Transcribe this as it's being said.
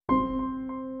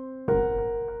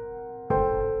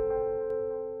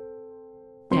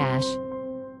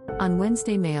On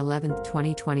Wednesday, May 11,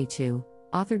 2022,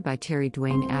 authored by Terry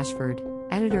Dwayne Ashford,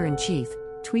 Editor-in-Chief,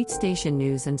 Tweet Station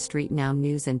News and Street Now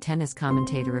News and tennis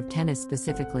commentator of tennis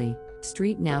specifically,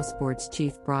 Street Now Sports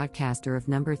chief broadcaster of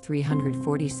number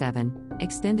 347,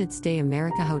 Extended Stay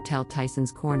America Hotel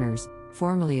Tyson's Corners,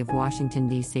 formerly of Washington,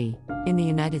 D.C., in the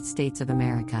United States of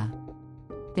America.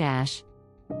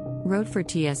 Wrote for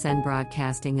TSN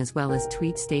Broadcasting as well as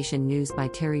Tweet Station News by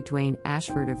Terry Dwayne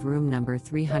Ashford of room number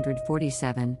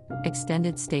 347,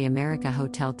 Extended Stay America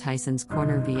Hotel Tyson's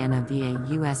Corner, Vienna, VA,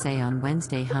 USA on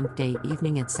Wednesday Hump Day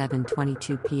evening at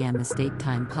 7:22 p.m. Estate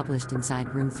Time, published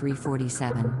inside room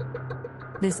 347.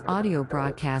 This audio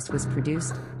broadcast was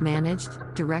produced, managed,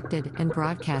 directed, and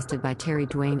broadcasted by Terry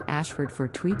Dwayne Ashford for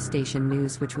Tweet Station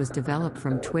News, which was developed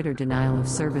from Twitter denial of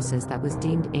services that was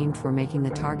deemed aimed for making the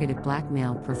targeted black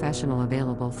male professional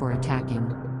available for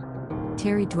attacking.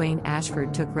 Terry Dwayne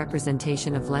Ashford took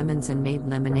representation of lemons and made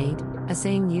lemonade, a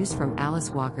saying used from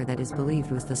Alice Walker that is believed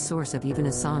was the source of even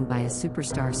a song by a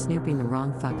superstar snooping the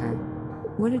wrong fucker.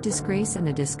 What a disgrace and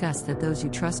a disgust that those you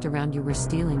trust around you were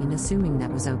stealing and assuming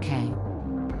that was okay.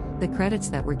 The credits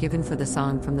that were given for the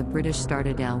song from the British star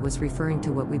Adele was referring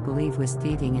to what we believe was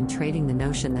thieving and trading. The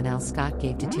notion that L. Scott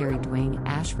gave to Terry Dwayne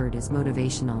Ashford is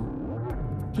motivational.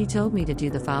 He told me to do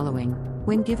the following: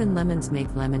 when given lemons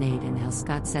make lemonade, and L.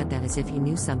 Scott said that as if he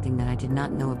knew something that I did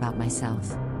not know about myself.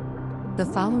 The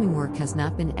following work has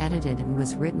not been edited and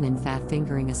was written in fat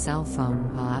fingering a cell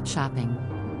phone while out shopping.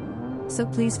 So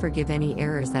please forgive any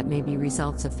errors that may be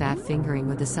results of fat fingering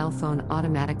with a cell phone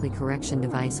automatically correction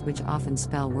device, which often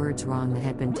spell words wrong that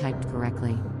had been typed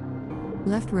correctly.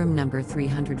 Left room number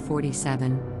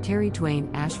 347, Terry Dwayne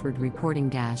Ashford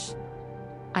reporting.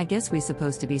 I guess we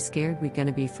supposed to be scared we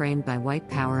gonna be framed by white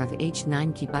power of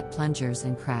H9 key butt plungers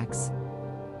and cracks.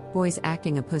 Boys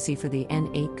acting a pussy for the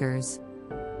N8 gers.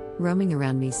 Roaming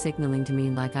around me signaling to me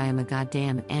like I am a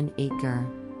goddamn N8 ger.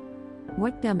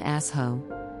 What dumb asshole?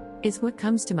 Is what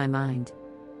comes to my mind.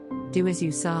 Do as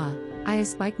you saw, I a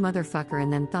spike motherfucker,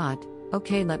 and then thought,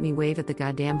 okay, let me wave at the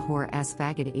goddamn whore ass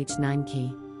faggot H9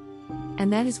 key.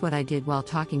 And that is what I did while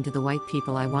talking to the white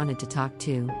people I wanted to talk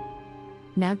to.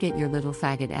 Now get your little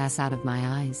faggot ass out of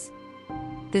my eyes.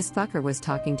 This fucker was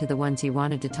talking to the ones he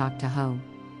wanted to talk to, ho.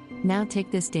 Now take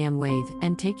this damn wave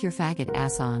and take your faggot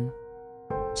ass on.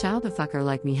 Child, a fucker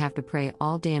like me have to pray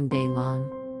all damn day long.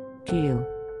 Pew.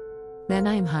 Then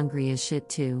I am hungry as shit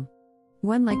too.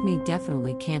 One like me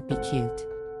definitely can't be cute.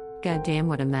 Goddamn,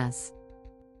 what a mess.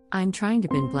 I'm trying to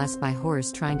been blessed by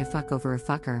whores trying to fuck over a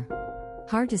fucker.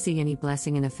 Hard to see any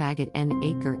blessing in a faggot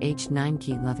N8 ger H9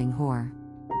 key loving whore.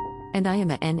 And I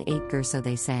am a N8 ger, so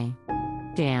they say.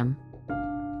 Damn.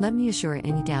 Let me assure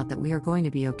any doubt that we are going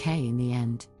to be okay in the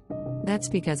end. That's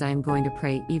because I am going to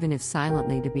pray, even if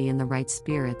silently, to be in the right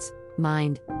spirits,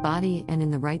 mind, body, and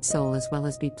in the right soul, as well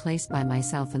as be placed by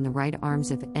myself in the right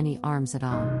arms, if any arms at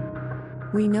all.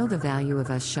 We know the value of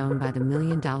us shown by the $1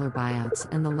 million buyouts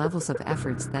and the levels of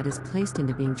efforts that is placed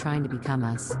into being trying to become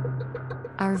us.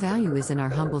 Our value is in our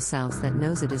humble selves that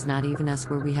knows it is not even us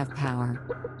where we have power.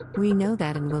 We know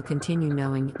that and will continue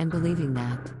knowing and believing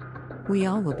that. We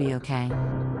all will be okay.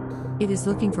 It is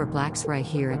looking for blacks right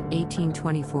here at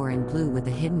 1824 in blue with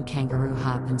a hidden kangaroo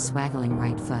hop and swaggling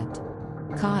right foot.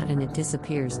 Caught and it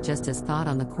disappears just as thought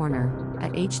on the corner,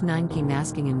 at H9 key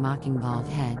masking and mocking bald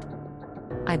head.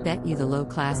 I bet you the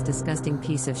low-class disgusting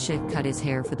piece of shit cut his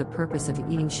hair for the purpose of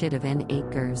eating shit of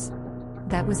N8 gers.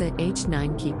 That was at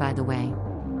H9 key, by the way.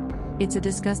 It's a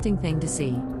disgusting thing to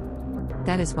see.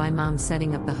 That is why mom's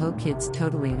setting up the ho kids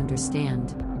totally understand.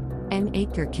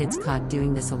 N8 ger kids caught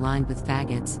doing this aligned with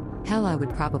faggots, hell, I would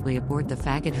probably abort the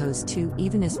faggot hose too,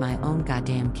 even as my own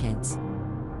goddamn kids.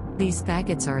 These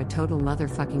faggots are a total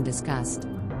motherfucking disgust.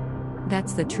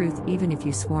 That's the truth, even if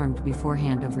you swarmed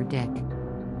beforehand over dick.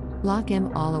 Lock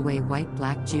 'em all away, white,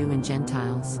 black, Jew, and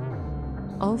Gentiles.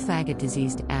 Oh, faggot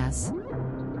diseased ass.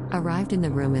 Arrived in the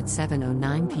room at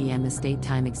 7:09 p.m. estate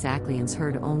time exactly and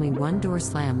heard only one door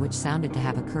slam, which sounded to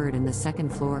have occurred in the second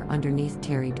floor underneath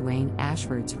Terry Dwayne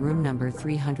Ashford's room number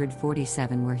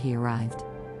 347 where he arrived.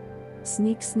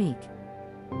 Sneak sneak.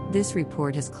 This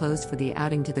report has closed for the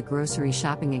outing to the grocery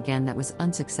shopping again that was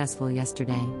unsuccessful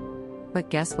yesterday. But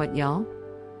guess what, y'all?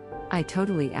 I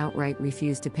totally outright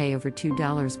refused to pay over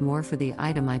 $2 more for the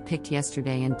item I picked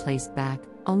yesterday and placed back,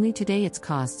 only today its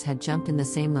costs had jumped in the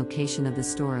same location of the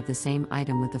store of the same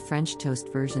item, with the French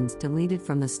toast versions deleted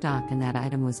from the stock, and that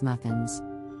item was muffins.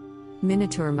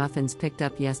 Miniature muffins picked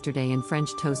up yesterday and French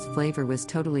toast flavor was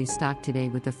totally stocked today,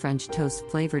 with the French toast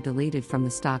flavor deleted from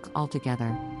the stock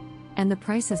altogether. And the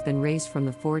price has been raised from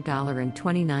the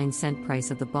 $4.29 price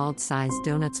of the bald-sized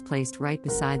donuts placed right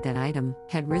beside that item,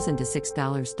 had risen to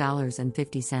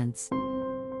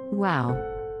 $6.50. Wow.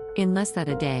 In less than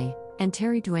a day, and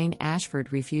Terry Dwayne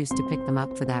Ashford refused to pick them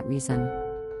up for that reason.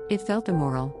 It felt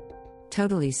immoral.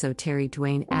 Totally. So Terry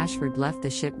Dwayne Ashford left the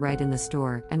shit right in the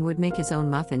store and would make his own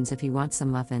muffins if he wants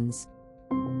some muffins.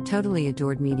 Totally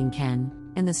adored meeting Ken,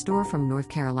 in the store from North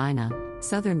Carolina,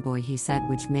 Southern boy he said,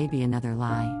 which may be another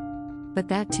lie. But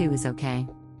that too is okay.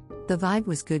 The vibe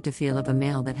was good to feel of a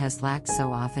male that has lacked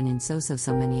so often in so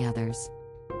many others.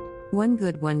 One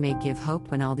good one may give hope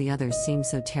when all the others seem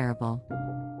so terrible.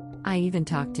 I even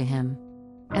talked to him.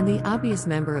 And the obvious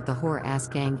member of the whore-ass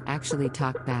gang actually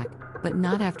talked back, but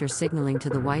not after signaling to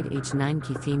the white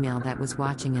H9-key female that was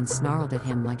watching and snarled at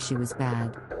him like she was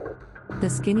bad. The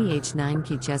skinny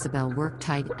H9-key Jezebel worked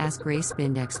tight-ass gray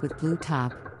spandex with blue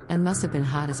top, and must have been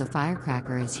hot as a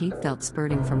firecracker as heat felt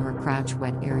spurting from her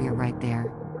crotch-wet area right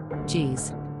there.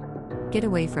 Geez. Get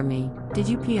away from me, did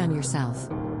you pee on yourself?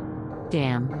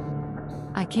 Damn.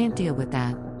 I can't deal with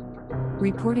that.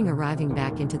 Reporting arriving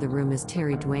back into the room is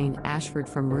Terry Dwayne Ashford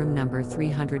from room number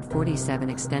 347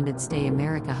 Extended Stay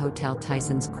America Hotel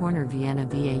Tysons Corner Vienna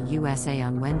VA USA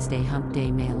on Wednesday Hump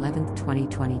Day May 11,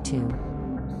 2022.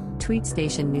 Tweet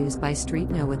Station News by Street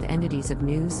No with entities of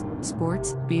news,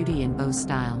 sports, beauty and bow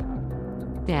style.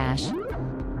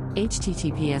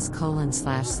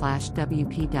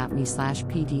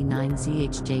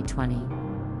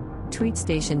 https://wp.me/pd9zhj20. Tweet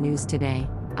Station News Today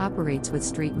operates with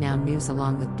Street Now News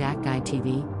along with Dat Guy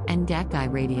TV and Dat Guy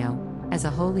Radio as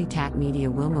a wholly tat media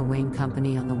Wilma Wayne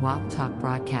company on the WAP Talk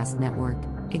Broadcast Network.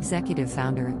 Executive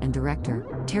founder and director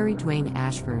Terry Dwayne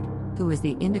Ashford, who is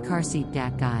the IndyCar seat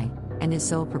Dat Guy and is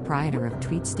sole proprietor of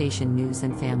Tweet Station News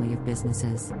and family of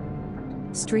businesses.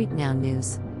 Street Now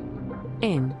News.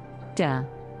 In Da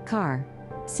Car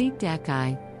Seat Dat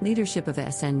Guy, leadership of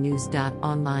SN News.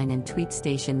 Online and Tweet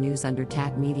Station News under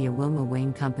Tat Media Wilma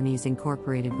Wayne Companies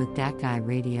Incorporated with Dat Guy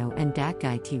Radio and Dat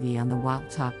Guy TV on the WAP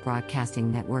Talk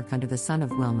Broadcasting Network under the son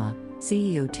of Wilma,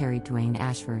 CEO Terry Dwayne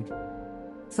Ashford.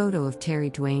 Photo of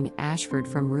Terry Dwayne Ashford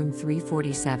from room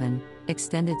 347,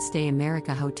 Extended Stay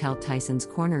America Hotel Tysons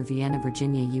Corner Vienna,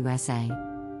 Virginia, USA.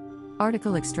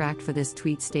 Article extract for this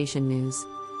Tweet Station News.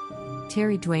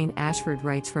 Terry Dwayne Ashford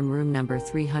writes from room number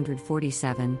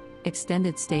 347,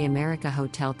 Extended Stay America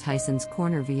Hotel Tysons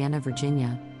Corner Vienna,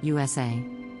 Virginia, USA.